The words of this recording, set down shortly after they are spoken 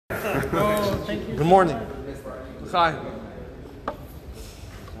Oh, thank you. Good morning. Hi.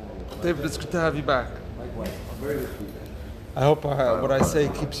 David, it's good to have you back. I hope what I say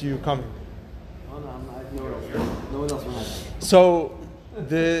keeps you coming. No one else will have that. So,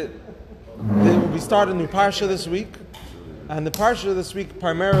 we start a new parsha this week, and the parsha this week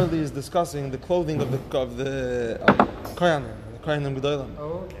primarily is discussing the clothing of the kohanim, the kohanim gedolim.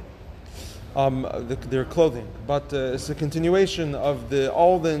 Oh, okay. Their clothing, but it's a continuation of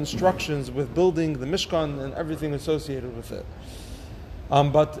all the instructions with building the Mishkan and everything associated with it.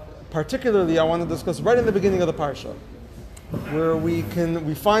 But particularly, I want to discuss right in the beginning of the parsha, where we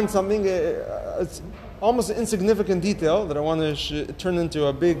find something. It's almost an insignificant detail that I want to turn into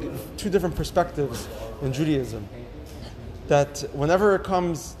a big two different perspectives in Judaism. That whenever it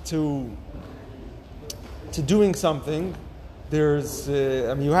comes to doing something, there's,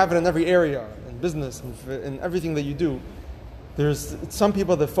 you have it in every area, in business, in everything that you do. There's some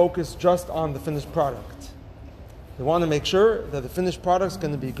people that focus just on the finished product. They want to make sure that the finished product is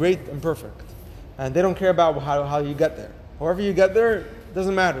going to be great and perfect. And they don't care about how you get there. However you get there, it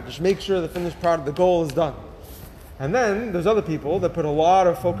doesn't matter. Just make sure the finished product, the goal is done. And then there's other people that put a lot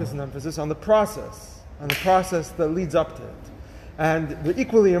of focus and emphasis on the process, that leads up to it. And they're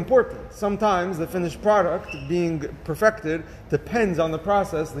equally important. Sometimes the finished product being perfected depends on the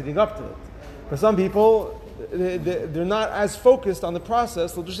process leading up to it. For some people, they're not as focused on the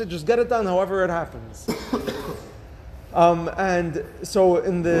process. They'll just say, just get it done however it happens. And so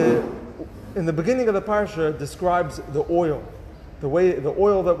in the beginning of the parsha, it describes the oil. The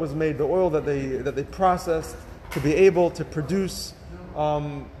oil that was made, the oil that they processed to be able to produce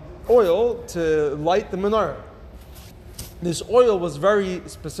oil to light the menorah. This oil was very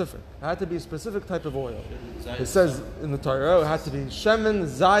specific. It had to be a specific type of oil. It says in the Torah, it had to be shemen,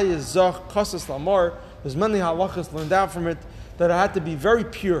 zayis, zoch, kosas, lamar. There's many halachas learned out from it that it had to be very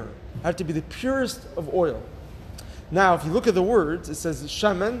pure. It had to be the purest of oil. Now, if you look at the words, it says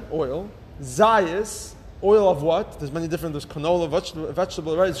shemen, oil, zayis, oil of what? There's canola,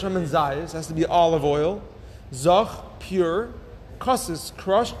 vegetable, right? Shemen zayis has to be olive oil. Zoch, pure. Kosas,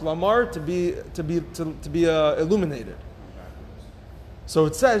 crushed. Lamar, to be illuminated. So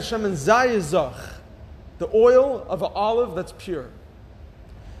it says, Shemen Zayis Zoch, the oil of an olive that's pure.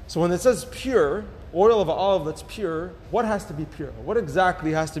 So when it says pure, oil of an olive that's pure, what has to be pure? What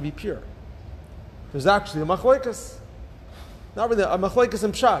exactly has to be pure? There's actually a machlokes. Not really, a machlokes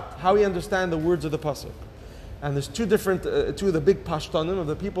and pshat, how we understand the words of the pasuk. And there's two of the big pashtanim, of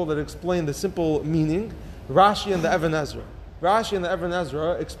the people that explain the simple meaning, Rashi and the Even Ezra. Rashi and the Even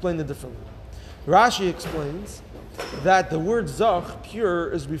Ezra explain it differently. Rashi explains that the word zach,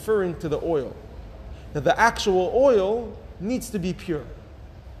 pure, is referring to the oil. That the actual oil needs to be pure.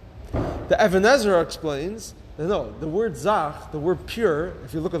 The Even Ezra explains that no, the word zach, the word pure,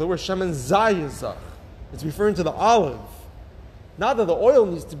 if you look at the word shemen zayis zach, it's referring to the olive. Not that the oil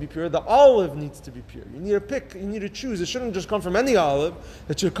needs to be pure, the olive needs to be pure. You need to pick, you need to choose. It shouldn't just come from any olive,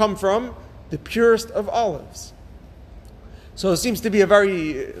 it should come from the purest of olives. So it seems to be a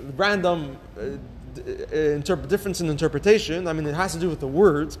very random difference in interpretation. I mean, it has to do with the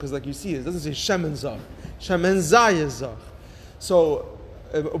words, because like you see, it doesn't say shemen zach, shemen zayis zach. So,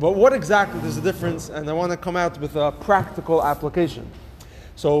 but what exactly is the difference? And I want to come out with a practical application.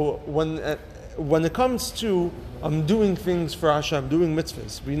 So when it comes to doing things for Hashem, doing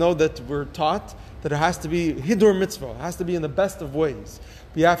mitzvahs, we know that we're taught that it has to be hidur mitzvah. It has to be in the best of ways.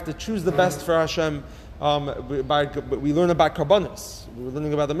 We have to choose the best for Hashem. We learn about karbanos. We're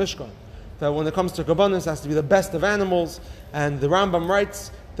learning about the Mishkan. That when it comes to karbanos, it has to be the best of animals. And the Rambam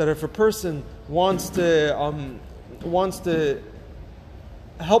writes that if a person wants to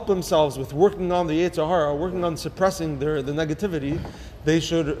help themselves with working on the Yetzer Hara, working on suppressing the negativity, they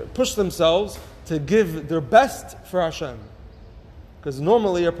should push themselves to give their best for Hashem. Because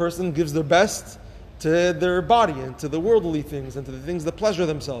normally a person gives their best to their body and to the worldly things and to the things that pleasure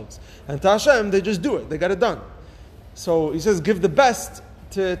themselves. And to Hashem, they just do it. They got it done. So he says, give the best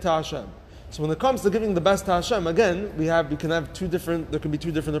to Hashem. So when it comes to giving the best to Hashem, again, there can be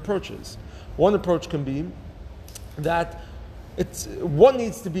two different approaches. One approach can be that what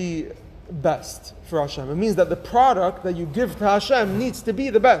needs to be best for Hashem. It means that the product that you give to Hashem needs to be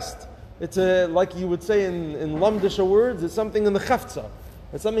the best. It's like you would say in Lamdisha words, it's something in the chefza.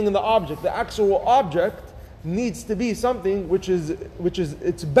 It's something in the object. The actual object needs to be something which is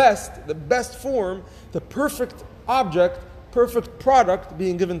its best, the best form, the perfect object, perfect product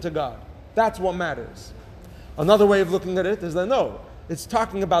being given to God. That's what matters. Another way of looking at it is that no, it's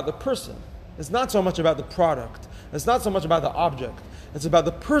talking about the person. It's not so much about the product. It's not so much about the object. It's about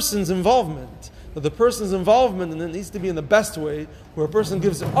the person's involvement. that the person's involvement in it needs to be in the best way, where a person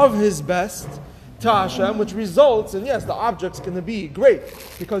gives of his best to Hashem, which results in, yes, the object's going to be great,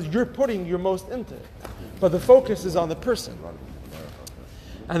 because you're putting your most into it. But the focus is on the person.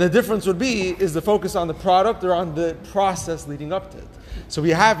 And the difference would be, is the focus on the product or on the process leading up to it. So we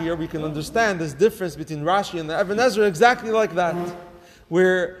have here, we can understand this difference between Rashi and the Even Ezra exactly like that.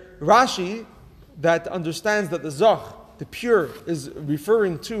 Where Rashi, that understands that the Zach, the pure, is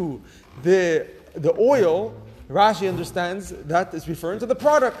referring to the oil, Rashi understands that it's referring to the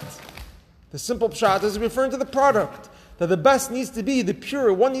product. The simple pshat is referring to the product. That the best needs to be the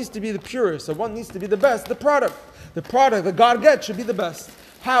pure, one needs to be the purest, so one needs to be the best, the product. The product that God gets should be the best.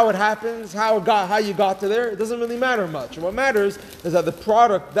 How it happens, how you got to there, it doesn't really matter much. What matters is that the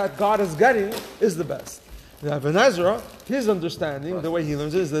product that God is getting is the best. Now, Even Ezra, his understanding, the way he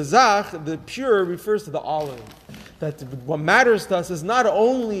learns it, is the zach, the pure, refers to the olive. That what matters to us is not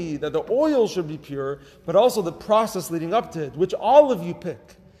only that the oil should be pure, but also the process leading up to it, which olive you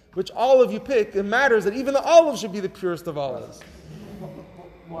pick. It matters that even the olive should be the purest of olives.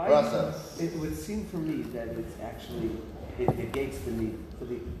 Why? It would seem for me that it's actually, it negates the need for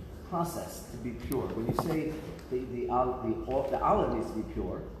the process to be pure. When you say the olive needs to be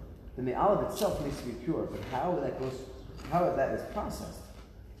pure, then the olive itself needs to be pure. But how that is processed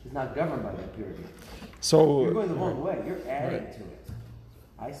is not governed by that purity. So you're going the wrong way. You're adding to it.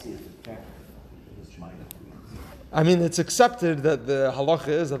 I see it as a factor. It's my opinion. I mean, it's accepted that the halacha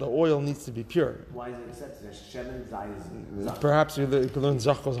is that the oil needs to be pure. Why is it accepted? There's shemen, zayis, perhaps you could learn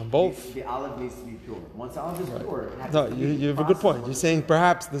zach goes on both. The olive needs to be pure. Once the olive is pure, it has no, to you have a good point. You're saying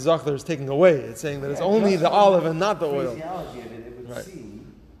perhaps the zach there is taking away. It's saying that it's only the olive and not the oil. It would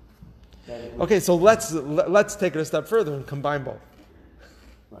seem that it would okay, so let's take it a step further and combine both.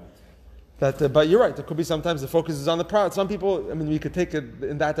 Right. But you're right. There could be sometimes the focus is on the product. Some people, I mean, we could take it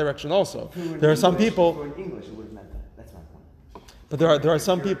in that direction also. There are some people. In English, it would have meant that. That's my point. But there are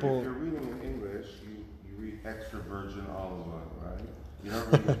some people. If you're reading in English, you read extra virgin olive oil, right? You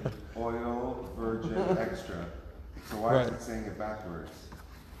don't read oil virgin extra. So why is it saying it backwards?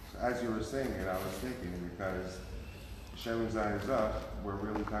 So as you were saying it, I was thinking because Shem Zayin Zach, we're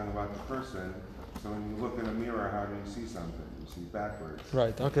really talking about the person. So when you look in a mirror, how do you see something? You see backwards.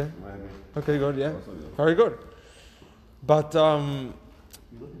 Right. Okay. Maybe. Okay. Good. Yeah. Very good. But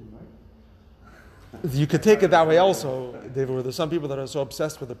you could take it that way also, David. Where there's some people that are so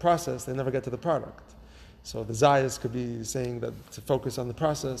obsessed with the process, they never get to the product. So the Zayas could be saying that to focus on the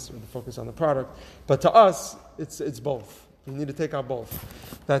process or to focus on the product. But to us, it's both. We need to take out both.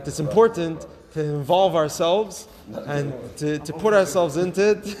 That it's important to involve ourselves and to put ourselves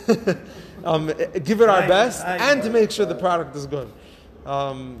into it, give it our best, and to make sure the product is good.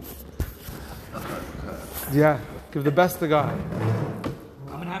 Yeah, give the best to God.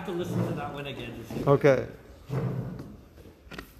 I'm going to have to listen to that one again. Okay.